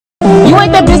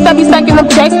ain't that bitch that be stacking them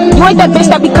checks. You ain't that bitch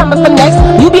that be coming for next.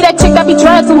 You be that chick that be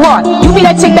trying too hard. You be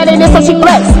that chick that ain't in so she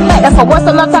flex. And for once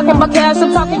I'm not talking about cash,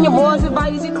 I'm talking your boys, your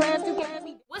bodies, your class, you can't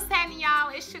be. What's happening,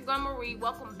 y'all? It's your girl Marie.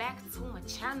 Welcome back to my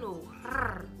channel.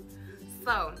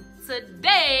 So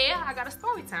today I got a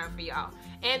story time for y'all,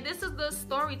 and this is the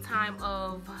story time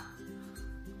of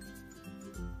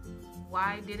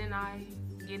why didn't I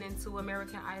get into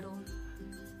American Idol?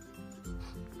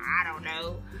 I don't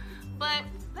know, but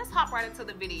let's hop right into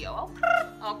the video.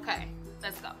 Okay,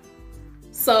 let's go.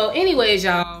 So anyways,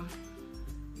 y'all,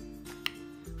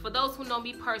 for those who know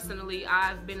me personally,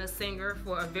 I've been a singer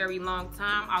for a very long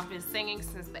time. I've been singing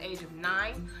since the age of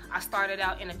 9. I started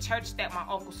out in a church that my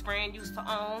uncle's friend used to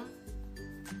own,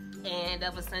 and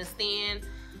ever since then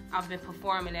I've been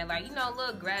performing at, like, you know,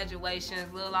 little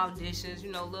graduations, little auditions,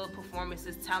 you know, little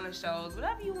performances, talent shows,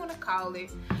 whatever you want to call it.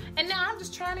 And now I'm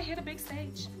just trying to hit a big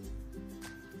stage.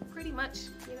 Pretty much,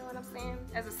 you know what I'm saying?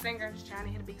 As a singer, I'm just trying to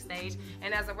hit a big stage.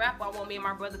 And as a rapper, I want me and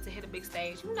my brother to hit a big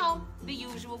stage. You know, the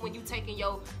usual when you taking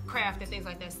your craft and things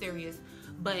like that serious.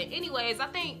 But anyways, I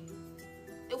think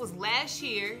it was last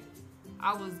year.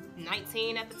 I was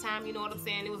 19 at the time, you know what I'm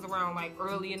saying? It was around like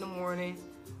early in the morning.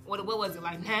 What was it,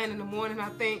 like 9 in the morning, I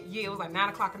think? Yeah, it was like 9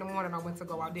 o'clock in the morning I went to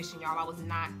go audition, y'all. I was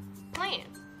not playing.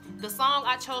 The song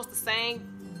I chose to sing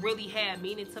really had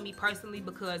meaning to me personally,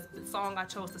 because the song I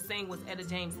chose to sing was Etta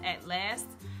James' At Last.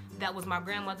 That was my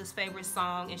grandmother's favorite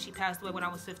song, and she passed away when I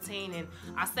was 15, and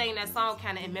I sang that song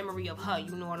kind of in memory of her,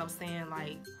 you know what I'm saying?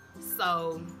 Like,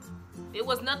 so it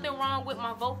was nothing wrong with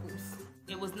my vocals.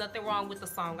 It was nothing wrong with the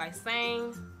song I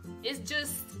sang. It's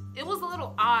just, it was a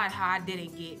little odd how I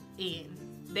didn't get in.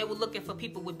 They were looking for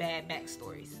people with bad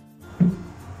backstories.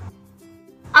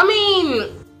 I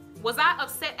mean, was I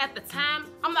upset at the time?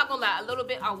 I'm not gonna lie, a little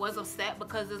bit I was upset,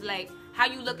 because it's like, how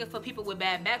you looking for people with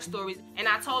bad backstories? And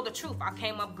I told the truth, I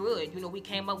came up good. You know, we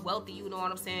came up wealthy, you know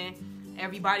what I'm saying?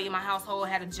 Everybody in my household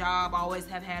had a job, always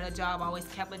have had a job, always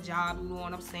kept a job, you know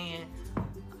what I'm saying?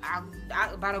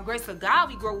 By the grace of God,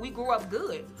 we grew up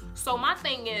good. So my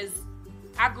thing is,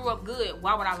 I grew up good,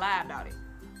 why would I lie about it?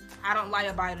 I don't lie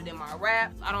about it in my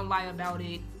rap. I don't lie about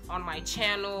it on my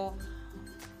channel.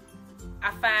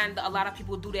 I find a lot of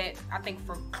people do that, I think,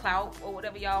 for clout or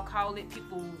whatever y'all call it.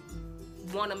 People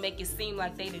want to make it seem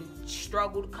like they didn't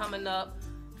struggle coming up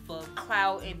for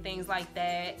clout and things like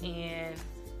that. And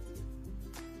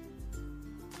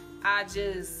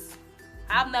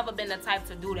I've never been the type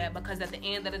to do that, because at the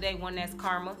end of the day, 1, that's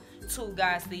karma. 2,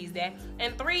 God sees that.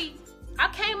 And 3, I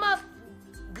came up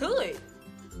good.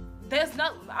 There's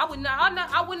not, I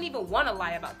wouldn't even want to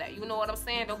lie about that. You know what I'm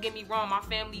saying? Don't get me wrong, my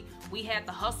family, we had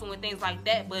to hustle and things like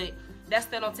that, but that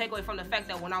still don't take away from the fact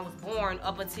that when I was born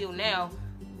up until now,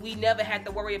 we never had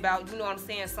to worry about, you know what I'm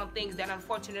saying, some things that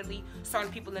unfortunately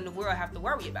certain people in the world have to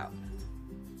worry about.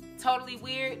 Totally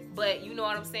weird, but you know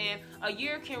what I'm saying? A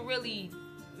year can really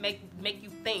make you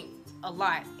think a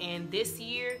lot. And this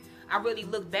year, I really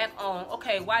look back on,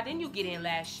 okay, why didn't you get in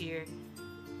last year?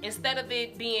 Instead of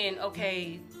it being,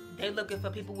 okay, they looking for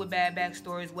people with bad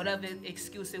backstories, whatever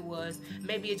excuse it was,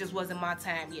 maybe it just wasn't my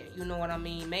time yet, you know what I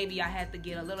mean? Maybe I had to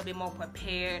get a little bit more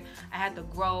prepared, I had to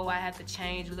grow, I had to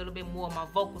change a little bit more, my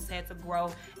vocals had to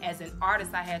grow, as an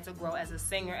artist I had to grow, as a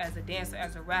singer, as a dancer,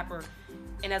 as a rapper,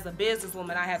 and as a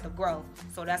businesswoman I had to grow.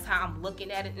 So that's how I'm looking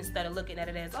at it, instead of looking at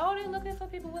it as, oh, they're looking for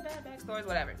people with bad backstories,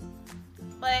 whatever.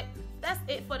 But that's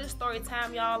it for this story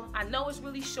time, y'all. I know it's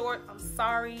really short, I'm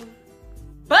sorry.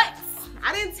 But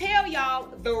I didn't tell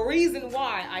y'all the reason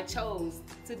why I chose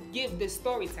to give this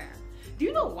story time. Do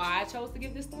you know why I chose to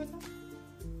give this story time?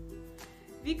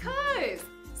 Because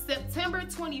September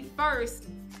 21st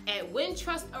at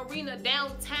Wintrust Arena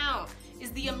downtown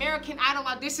is the American Idol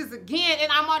auditions again,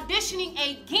 and I'm auditioning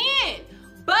again.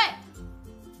 But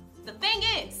the thing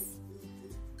is,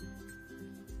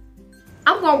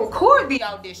 I'm gonna record the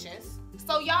auditions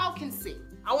so y'all can see.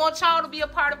 I want y'all to be a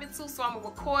part of it too, so I'm gonna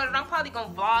record it. I'm probably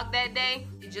gonna vlog that day,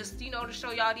 just, you know, to show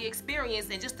y'all the experience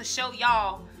and just to show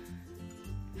y'all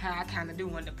how I kind of do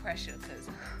under pressure, because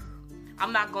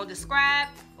I'm not gonna describe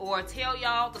or tell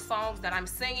y'all the songs that I'm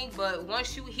singing, but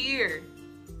once you hear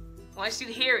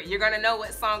it, you're gonna know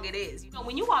what song it is. You know,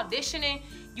 when you auditioning,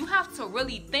 you have to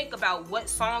really think about what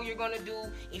song you're gonna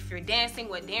do. If you're dancing,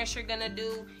 what dance you're gonna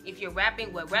do. If you're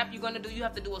rapping, what rap you're gonna do. You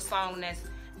have to do a song that's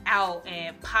out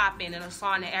and popping and a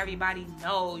song that everybody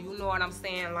know, you know what I'm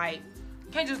saying? Like,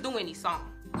 you can't just do any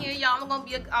song. Yeah, y'all, I'm gonna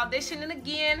be auditioning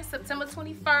again September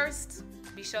 21st.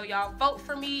 Be sure y'all vote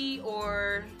for me,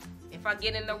 or if I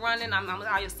get in the running,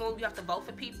 I assume you have to vote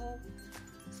for people.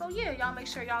 So yeah, y'all make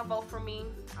sure y'all vote for me,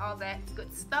 all that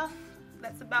good stuff.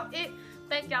 That's about it.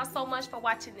 thank y'all so much for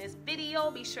watching this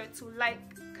video. Be sure to like,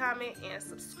 comment, and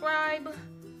subscribe.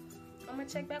 I'm gonna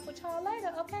check back with y'all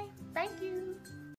later, okay? Thank you.